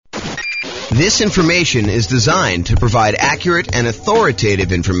This information is designed to provide accurate and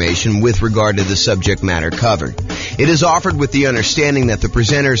authoritative information with regard to the subject matter covered. It is offered with the understanding that the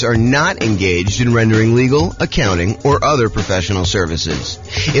presenters are not engaged in rendering legal, accounting, or other professional services.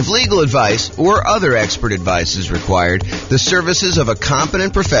 If legal advice or other expert advice is required, the services of a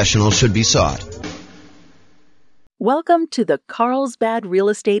competent professional should be sought. Welcome to the Carlsbad Real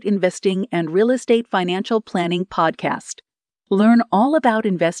Estate Investing and Real Estate Financial Planning Podcast. Learn all about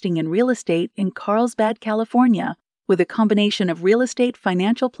investing in real estate in Carlsbad, California, with a combination of real estate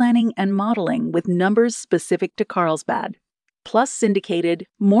financial planning and modeling with numbers specific to Carlsbad, plus syndicated,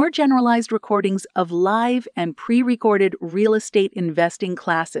 more generalized recordings of live and pre-recorded real estate investing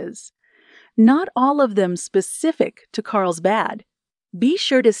classes. Not all of them specific to Carlsbad. Be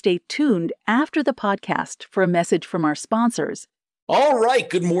sure to stay tuned after the podcast for a message from our sponsors. All right.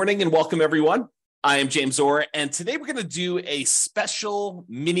 Good morning and welcome, everyone. I am James Orr, and today we're going to do a special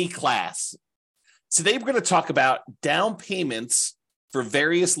mini class. Today we're going to talk about down payments for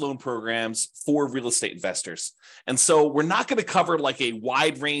various loan programs for real estate investors. And so we're not going to cover like a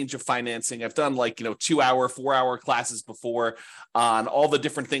wide range of financing. I've done 2-hour, 4-hour classes before on all the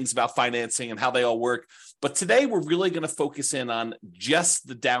different things about financing and how they all work. But today we're really going to focus in on just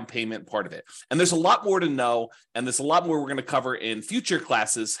the down payment part of it. And there's a lot more to know, and there's a lot more we're going to cover in future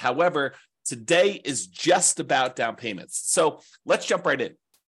classes. However, today is just about down payments. So let's jump right in.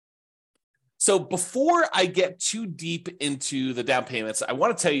 So before I get too deep into the down payments, I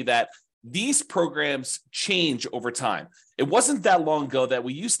want to tell you that these programs change over time. It wasn't that long ago that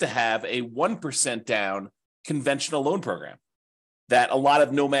we used to have a 1% down conventional loan program that a lot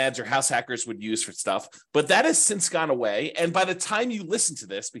of nomads or house hackers would use for stuff, but that has since gone away. And by the time you listen to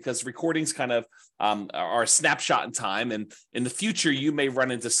this, because recordings kind of are a snapshot in time, and in the future, you may run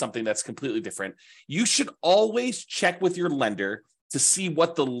into something that's completely different, you should always check with your lender to see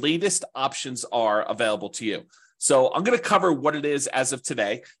what the latest options are available to you. So I'm going to cover what it is as of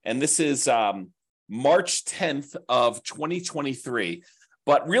today, and this is March 10th of 2023,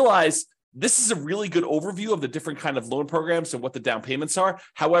 but realize this is a really good overview of the different kind of loan programs and what the down payments are.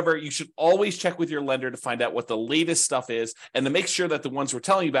 However, you should always check with your lender to find out what the latest stuff is and to make sure that the ones we're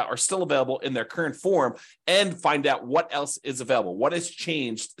telling you about are still available in their current form, and find out what else is available, what has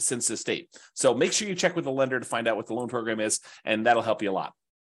changed since this date. So make sure you check with the lender to find out what the loan program is, and that'll help you a lot.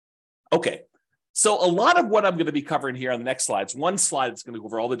 Okay. So a lot of what I'm going to be covering here on the next slides, one slide is going to go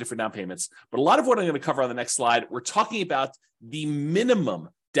over all the different down payments, but a lot of what I'm going to cover on the next slide, we're talking about the minimum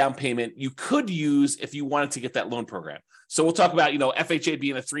down payment you could use if you wanted to get that loan program. So we'll talk about, FHA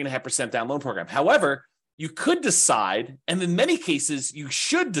being a 3.5% down loan program. However, you could decide, and in many cases, you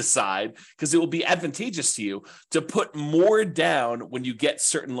should decide, because it will be advantageous to you, to put more down when you get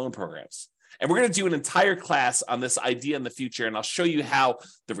certain loan programs. And we're going to do an entire class on this idea in the future, and I'll show you how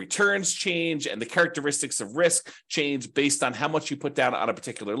the returns change and the characteristics of risk change based on how much you put down on a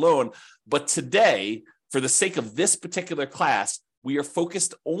particular loan. But today, for the sake of this particular class, we are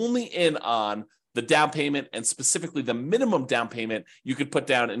focused only in on the down payment, and specifically the minimum down payment you could put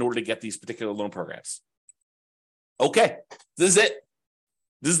down in order to get these particular loan programs. Okay, this is it.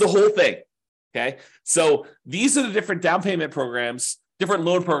 This is the whole thing, okay? So these are the different down payment programs, different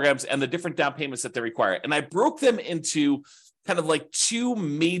loan programs, and the different down payments that they require. And I broke them into kind of like two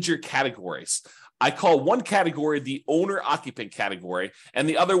major categories. I call one category the owner-occupant category, and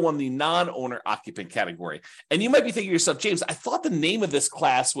the other one the non-owner-occupant category. And you might be thinking to yourself, James, I thought the name of this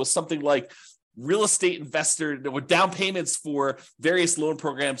class was something like real estate investor with down payments for various loan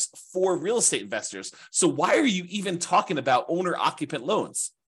programs for real estate investors. So why are you even talking about owner-occupant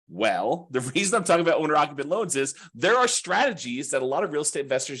loans? Well, the reason I'm talking about owner-occupant loans is there are strategies that a lot of real estate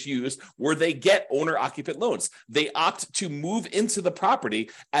investors use where they get owner-occupant loans. They opt to move into the property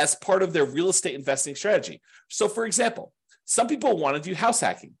as part of their real estate investing strategy. So, for example, some people want to do house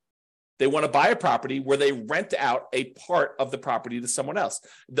hacking. They want to buy a property where they rent out a part of the property to someone else.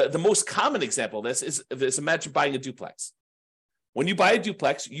 The most common example of this is imagine buying a duplex. When you buy a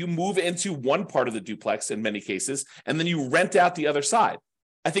duplex, you move into one part of the duplex in many cases, and then you rent out the other side.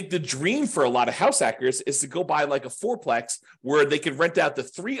 I think the dream for a lot of house hackers is to go buy like a fourplex where they could rent out the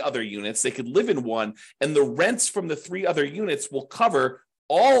 3 other units, they could live in one, and the rents from the 3 other units will cover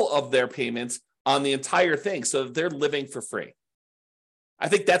all of their payments on the entire thing so that they're living for free. I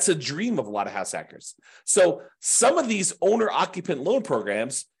think that's a dream of a lot of house hackers. So some of these owner-occupant loan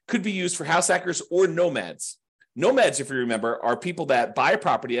programs could be used for house hackers or nomads. Nomads, if you remember, are people that buy a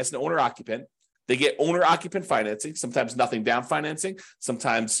property as an owner-occupant. They get owner-occupant financing, sometimes nothing down financing,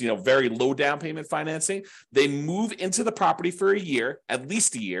 sometimes very low down payment financing. They move into the property for a year, at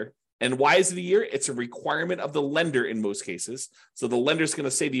least a year, And why is it a year? It's a requirement of the lender in most cases. So the lender's going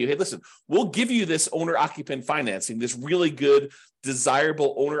to say to you, hey, listen, we'll give you this owner-occupant financing, this really good,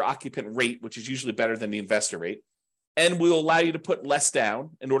 desirable owner-occupant rate, which is usually better than the investor rate. And we'll allow you to put less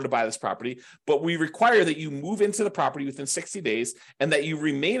down in order to buy this property. But we require that you move into the property within 60 days and that you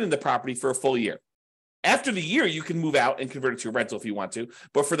remain in the property for a full year. After the year, you can move out and convert it to a rental if you want to.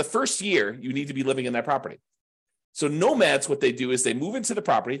 But for the first year, you need to be living in that property. So nomads, what they do is they move into the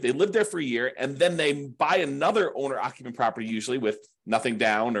property, they live there for a year, and then they buy another owner-occupant property, usually with nothing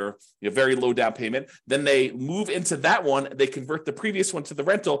down or very low down payment. Then they move into that one, they convert the previous one to the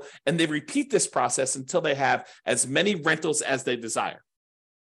rental, and they repeat this process until they have as many rentals as they desire.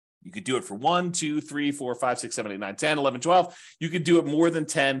 You could do it for 1, 2, 3, 4, 5, 6, 7, 8, 9, 10, 11, 12. You could do it more than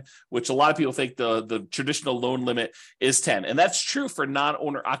 10, which a lot of people think the traditional loan limit is 10. And that's true for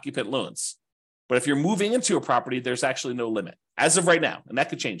non-owner occupant loans. But if you're moving into a property, there's actually no limit as of right now. And that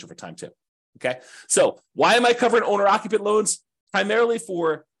could change over time too. Okay. So why am I covering owner occupant loans? Primarily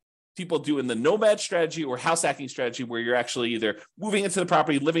for people doing the nomad strategy or house hacking strategy, where you're actually either moving into the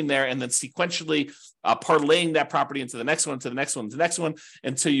property, living there, and then sequentially parlaying that property into the next one, to the next one, to the next one,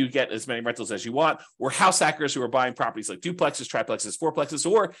 until you get as many rentals as you want. Or house hackers who are buying properties like duplexes, triplexes, fourplexes,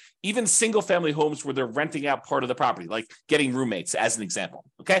 or even single family homes where they're renting out part of the property, like getting roommates as an example.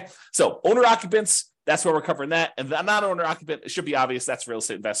 Okay. So owner occupants, that's where we're covering that. And the non-owner occupant, it should be obvious. That's real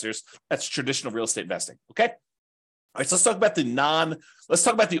estate investors. That's traditional real estate investing. Okay. All right, so let's talk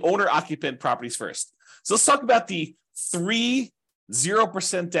about the owner-occupant properties first. So let's talk about the 3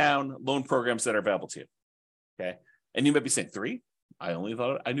 0% down loan programs that are available to you. Okay, and you might be saying 3? I only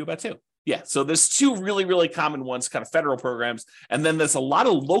thought I knew about 2. Yeah, so there's 2 really, really common ones, kind of federal programs, and then there's a lot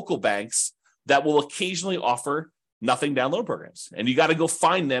of local banks that will occasionally offer nothing down loan programs, and you got to go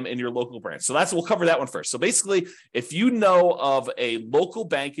find them in your local branch. So we'll cover that one first. So basically, if you know of a local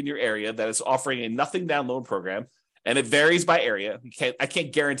bank in your area that is offering a nothing down loan program, and it varies by area. I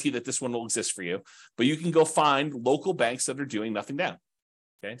can't guarantee that this one will exist for you, but you can go find local banks that are doing nothing down.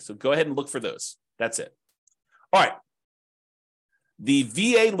 Okay, so go ahead and look for those. That's it. All right. The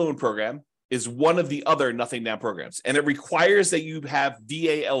VA loan program is one of the other nothing down programs, and it requires that you have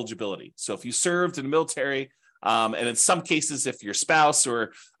VA eligibility. So if you served in the military, and in some cases, if your spouse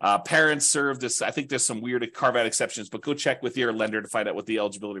or parents served this, I think there's some weird carve-out exceptions, but go check with your lender to find out what the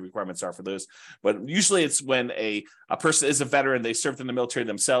eligibility requirements are for those. But usually it's when a person is a veteran, they served in the military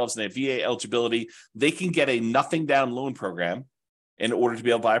themselves, and they have VA eligibility, they can get a nothing down loan program in order to be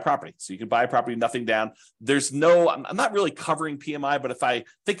able to buy a property. So you can buy a property, nothing down. I'm not really covering PMI, but if I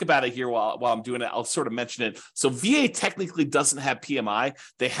think about it here while I'm doing it, I'll sort of mention it. So VA technically doesn't have PMI.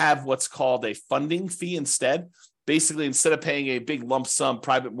 They have what's called a funding fee instead. Basically, instead of paying a big lump sum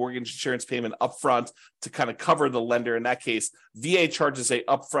private mortgage insurance payment upfront to kind of cover the lender, in that case, VA charges a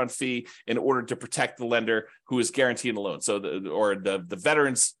upfront fee in order to protect the lender who is guaranteeing the loan. So the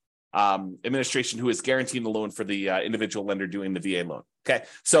Veterans Administration who is guaranteeing the loan for the individual lender doing the VA loan. Okay,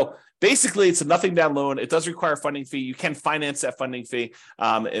 so basically it's a nothing down loan. It does require a funding fee. You can finance that funding fee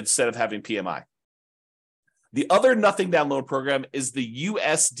instead of having PMI. The other nothing down loan program is the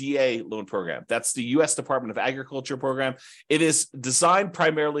USDA loan program. That's the U.S. Department of Agriculture program. It is designed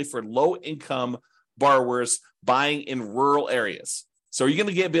primarily for low-income borrowers buying in rural areas. So are you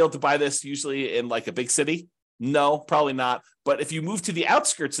going to be able to buy this usually in like a big city? No, probably not. But if you move to the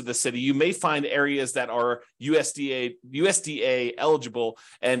outskirts of the city, you may find areas that are USDA eligible.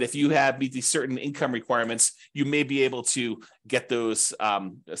 And if you meet these certain income requirements, you may be able to get those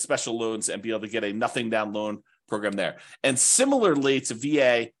special loans and be able to get a nothing down loan program there. And similarly to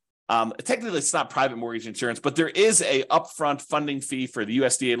VA, technically it's not private mortgage insurance, but there is a upfront funding fee for the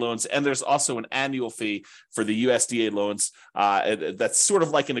USDA loans. And there's also an annual fee for the USDA loans. That's sort of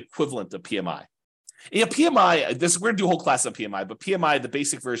like an equivalent of PMI. Yeah, PMI, we're going to do a whole class on PMI, but PMI, the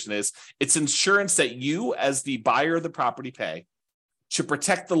basic version is it's insurance that you as the buyer of the property pay to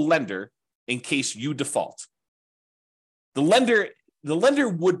protect the lender in case you default. The lender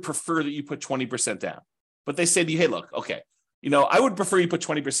would prefer that you put 20% down, but they say to you, hey, look, okay, I would prefer you put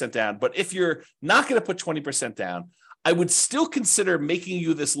 20% down, but if you're not going to put 20% down, I would still consider making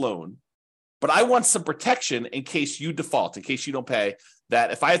you this loan, but I want some protection in case you default, in case you don't pay,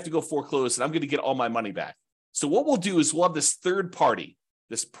 that if I have to go foreclose, and I'm going to get all my money back. So what we'll do is we'll have this third party,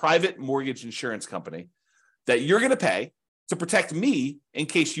 this private mortgage insurance company that you're going to pay to protect me in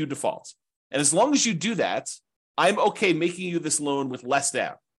case you default. And as long as you do that, I'm okay making you this loan with less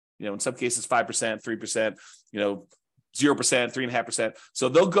down. In some cases, 5%, 3%, 0%, 3.5%. So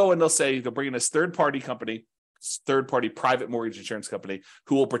they'll go and they'll bring in this third party company, third party private mortgage insurance company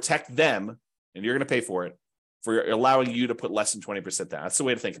who will protect them, and you're going to pay for it, for allowing you to put less than 20% down. That's the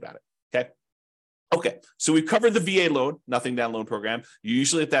way to think about it. Okay, so we've covered the VA loan, nothing down loan program. You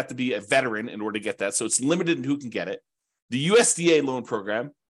usually have to be a veteran in order to get that, so it's limited in who can get it. The USDA loan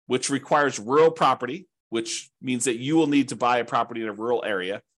program, which requires rural property, which means that you will need to buy a property in a rural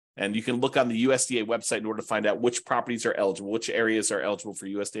area. And you can look on the USDA website in order to find out which properties are eligible, which areas are eligible for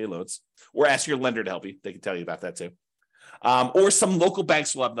USDA loans, or ask your lender to help you. They can tell you about that too. Or some local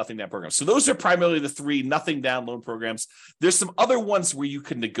banks will have nothing down programs. So those are primarily the three nothing down loan programs. There's some other ones where you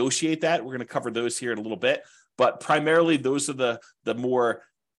can negotiate that. We're going to cover those here in a little bit, but primarily those are the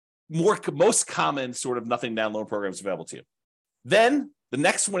most common sort of nothing down loan programs available to you. Then the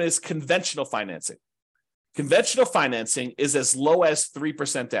next one is conventional financing. Conventional financing is as low as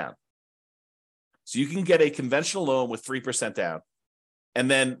 3% down. So you can get a conventional loan with 3% down. And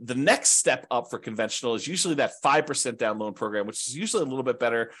then the next step up for conventional is usually that 5% down loan program, which is usually a little bit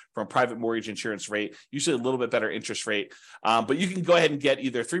better from private mortgage insurance rate, usually a little bit better interest rate. But you can go ahead and get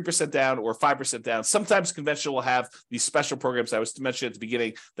either 3% down or 5% down. Sometimes conventional will have these special programs. I was to mention at the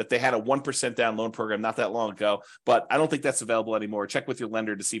beginning that they had a 1% down loan program not that long ago, but I don't think that's available anymore. Check with your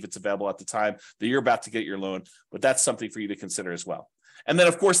lender to see if it's available at the time that you're about to get your loan, but that's something for you to consider as well. And then,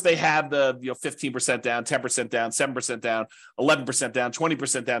 of course, they have the 15% down, 10% down, 7% down, 11% down,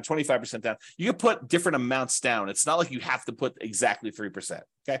 20% down, 25% down. You can put different amounts down. It's not like you have to put exactly 3%.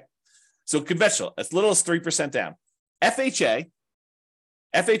 Okay. So conventional, as little as 3% down. FHA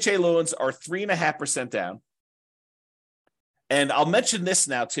loans are 3.5% down. And I'll mention this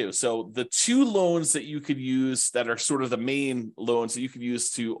now too. So the two loans that you could use that are sort of the main loans that you could use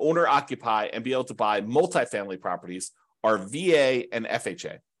to owner occupy and be able to buy multifamily properties are VA and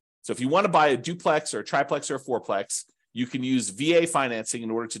FHA. So if you want to buy a duplex or a triplex or a fourplex, you can use VA financing in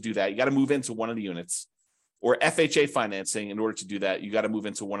order to do that. You got to move into one of the units, or FHA financing in order to do that. You got to move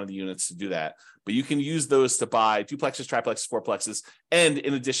into one of the units to do that. But you can use those to buy duplexes, triplexes, fourplexes, and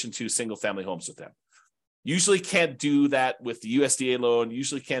in addition to single family homes with them. Usually can't do that with the USDA loan.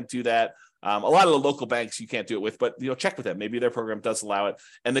 Usually can't do that. A lot of the local banks you can't do it with, but check with them. Maybe their program does allow it.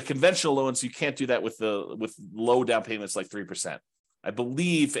 And the conventional loans, you can't do that with low down payments like 3%. I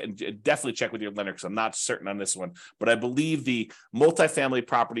believe, and definitely check with your lender because I'm not certain on this one, but I believe the multifamily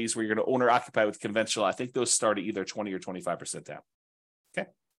properties where you're going to owner occupy with conventional, I think those start at either 20 or 25% down. Okay.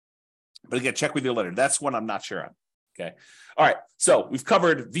 But again, check with your lender. That's one I'm not sure on. Okay. All right. So we've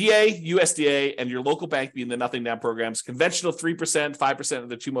covered VA, USDA, and your local bank being the nothing down programs. Conventional 3%, 5% are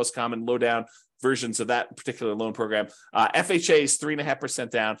the two most common low down versions of that particular loan program. FHA is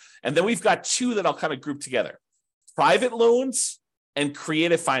 3.5% down. And then we've got two that I'll kind of group together: private loans and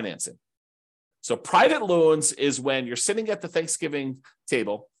creative financing. So private loans is when you're sitting at the Thanksgiving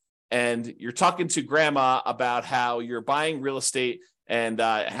table and you're talking to grandma about how you're buying real estate and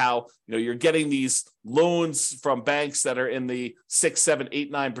how you're getting these loans from banks that are in the 6, 7,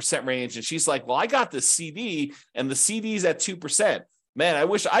 8, 9% range. And she's like, well, I got this CD and the CD's at 2%. Man, I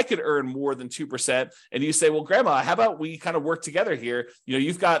wish I could earn more than 2%. And you say, well, grandma, how about we kind of work together here?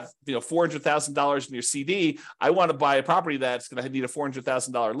 You've got $400,000 in your CD. I want to buy a property that's going to need a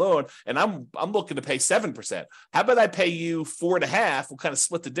 $400,000 loan, and I'm looking to pay 7%. How about I pay you 4.5%? We'll kind of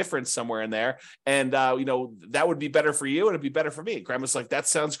split the difference somewhere in there, and that would be better for you, and it'd be better for me. Grandma's like, that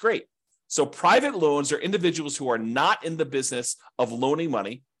sounds great. So private loans are individuals who are not in the business of loaning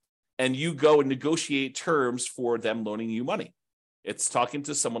money, and you go and negotiate terms for them loaning you money. It's talking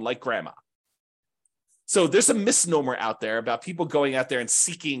to someone like grandma. So there's a misnomer out there about people going out there and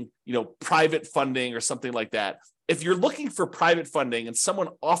seeking, private funding or something like that. If you're looking for private funding and someone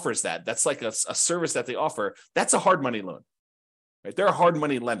offers that, that's like a service that they offer, that's a hard money loan, right? They're a hard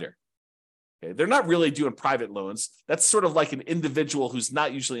money lender. Okay? They're not really doing private loans. That's sort of like an individual who's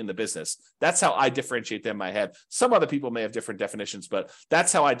not usually in the business. That's how I differentiate them in my head. Some other people may have different definitions, but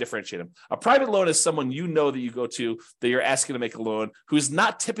that's how I differentiate them. A private loan is someone that you go to that you're asking to make a loan who's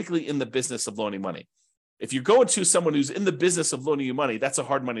not typically in the business of loaning money. If you're going to someone who's in the business of loaning you money, that's a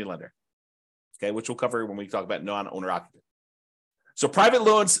hard money lender, okay, which we'll cover when we talk about non-owner occupant. So private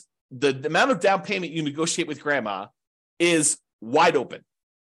loans, the amount of down payment you negotiate with grandma is wide open.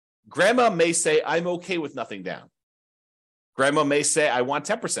 Grandma may say, I'm okay with nothing down. Grandma may say, I want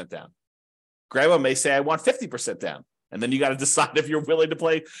 10% down. Grandma may say, I want 50% down. And then you got to decide if you're willing to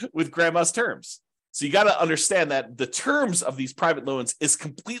play with grandma's terms. So you got to understand that the terms of these private loans is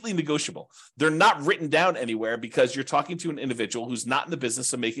completely negotiable. They're not written down anywhere because you're talking to an individual who's not in the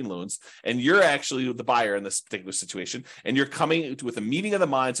business of making loans, and you're actually the buyer in this particular situation, and you're coming with a meeting of the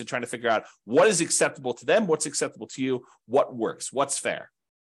minds and trying to figure out what is acceptable to them, what's acceptable to you, what works, what's fair.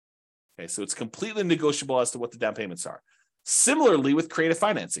 Okay, so it's completely negotiable as to what the down payments are. Similarly with creative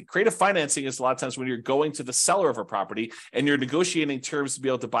financing. Creative financing is a lot of times when you're going to the seller of a property and you're negotiating terms to be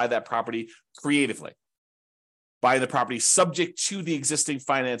able to buy that property creatively. Buying the property subject to the existing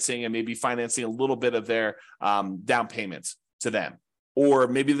financing and maybe financing a little bit of their down payments to them. Or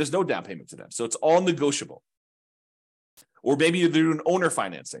maybe there's no down payment to them. So it's all negotiable. Or maybe you're doing owner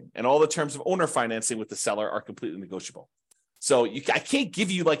financing and all the terms of owner financing with the seller are completely negotiable. So I can't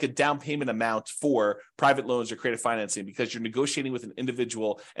give you like a down payment amount for private loans or creative financing because you're negotiating with an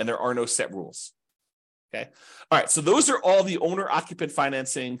individual and there are no set rules. Okay. All right. So those are all the owner occupant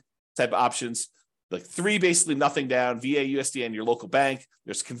financing type of options. Like 3, basically nothing down, VA, USDA, and your local bank.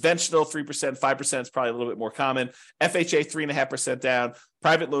 There's conventional 3%, 5% is probably a little bit more common. FHA 3.5% down,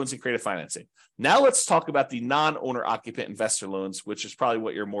 private loans and creative financing. Now let's talk about the non-owner occupant investor loans, which is probably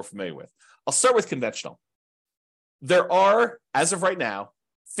what you're more familiar with. I'll start with conventional. There are, as of right now,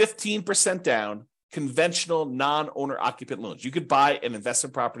 15% down conventional non-owner occupant loans. You could buy an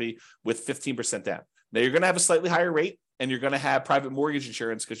investment property with 15% down. Now you're going to have a slightly higher rate and you're going to have private mortgage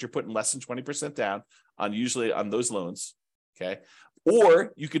insurance because you're putting less than 20% down on usually on those loans. Okay.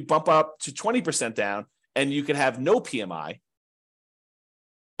 Or you could bump up to 20% down and you could have no PMI.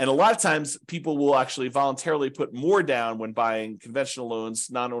 And a lot of times people will actually voluntarily put more down when buying conventional loans,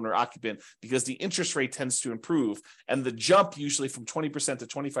 non-owner occupant, because the interest rate tends to improve. And the jump usually from 20% to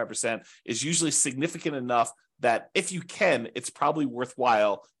 25% is usually significant enough that if you can, it's probably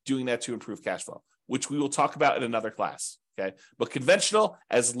worthwhile doing that to improve cash flow, which we will talk about in another class. Okay. But conventional,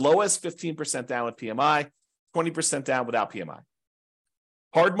 as low as 15% down with PMI, 20% down without PMI.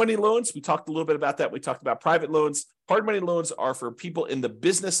 Hard money loans, we talked a little bit about that. We talked about private loans. Hard money loans are for people in the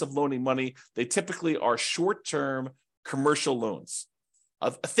business of loaning money. They typically are short-term commercial loans.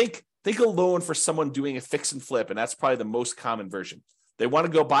 Think a loan for someone doing a fix and flip, and that's probably the most common version. They want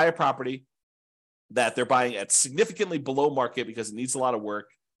to go buy a property that they're buying at significantly below market because it needs a lot of work.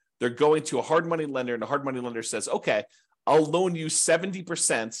 They're going to a hard money lender, and the hard money lender says, okay, I'll loan you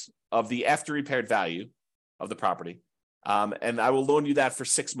 70% of the after repaired value of the property. And I will loan you that for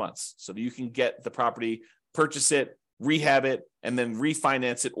 6 months so that you can get the property, purchase it, rehab it, and then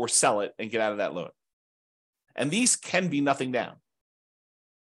refinance it or sell it and get out of that loan. And these can be nothing down.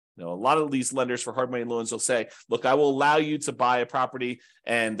 You know, a lot of these lenders for hard money loans will say, look, I will allow you to buy a property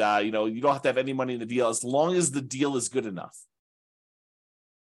and, you don't have to have any money in the deal as long as the deal is good enough.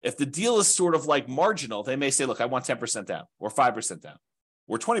 If the deal is sort of like marginal, they may say, look, I want 10% down or 5% down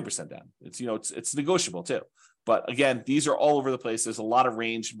or 20% down. It's negotiable too. But again, these are all over the place. There's a lot of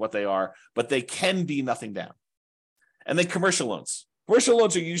range in what they are, but they can be nothing down. And then commercial loans. Commercial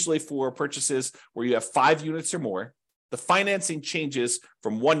loans are usually for purchases where you have 5 units or more. The financing changes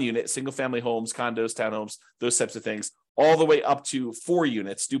from 1 unit, single family homes, condos, townhomes, those types of things, all the way up to 4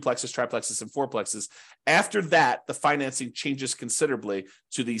 units, duplexes, triplexes, and fourplexes. After that, the financing changes considerably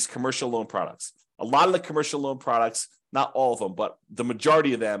to these commercial loan products. A lot of the commercial loan products, not all of them, but the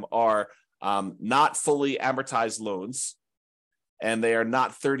majority of them are not fully amortized loans, and they are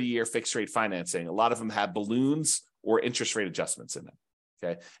not 30-year fixed rate financing. A lot of them have balloons or interest rate adjustments in them.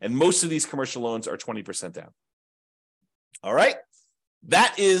 Okay. And most of these commercial loans are 20% down. All right.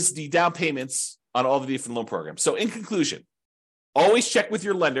 That is the down payments on all the different loan programs. So in conclusion, always check with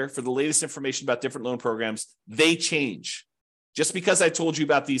your lender for the latest information about different loan programs. They change. Just because I told you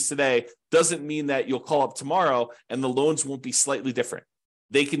about these today doesn't mean that you'll call up tomorrow and the loans won't be slightly different.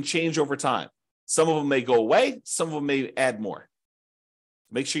 They can change over time. Some of them may go away. Some of them may add more.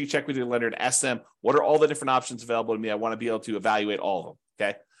 Make sure you check with your lender and ask them, what are all the different options available to me? I want to be able to evaluate all of them.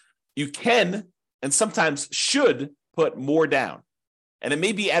 Okay. You can, and sometimes should, put more down. And it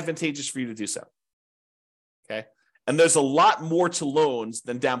may be advantageous for you to do so. Okay. And there's a lot more to loans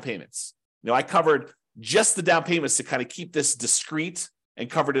than down payments. I covered just the down payments to kind of keep this discreet and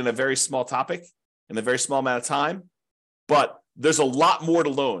covered in a very small topic in a very small amount of time. But there's a lot more to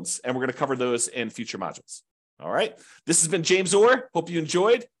loans, and we're going to cover those in future modules. All right. This has been James Orr. Hope you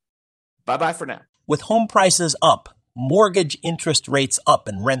enjoyed. Bye-bye for now. With home prices up, mortgage interest rates up,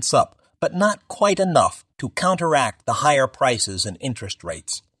 and rents up, but not quite enough to counteract the higher prices and interest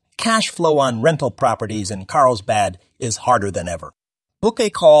rates, cash flow on rental properties in Carlsbad is harder than ever. Book a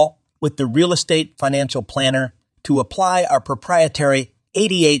call with the Real Estate Financial Planner to apply our proprietary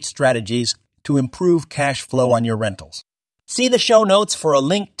 88 strategies to improve cash flow on your rentals. See the show notes for a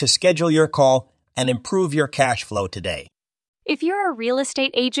link to schedule your call and improve your cash flow today. If you're a real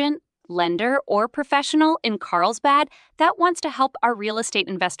estate agent, lender, or professional in Carlsbad that wants to help our real estate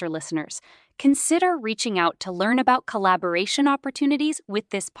investor listeners, consider reaching out to learn about collaboration opportunities with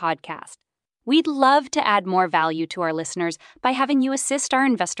this podcast. We'd love to add more value to our listeners by having you assist our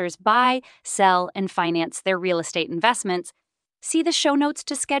investors buy, sell, and finance their real estate investments. See the show notes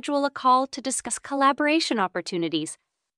to schedule a call to discuss collaboration opportunities.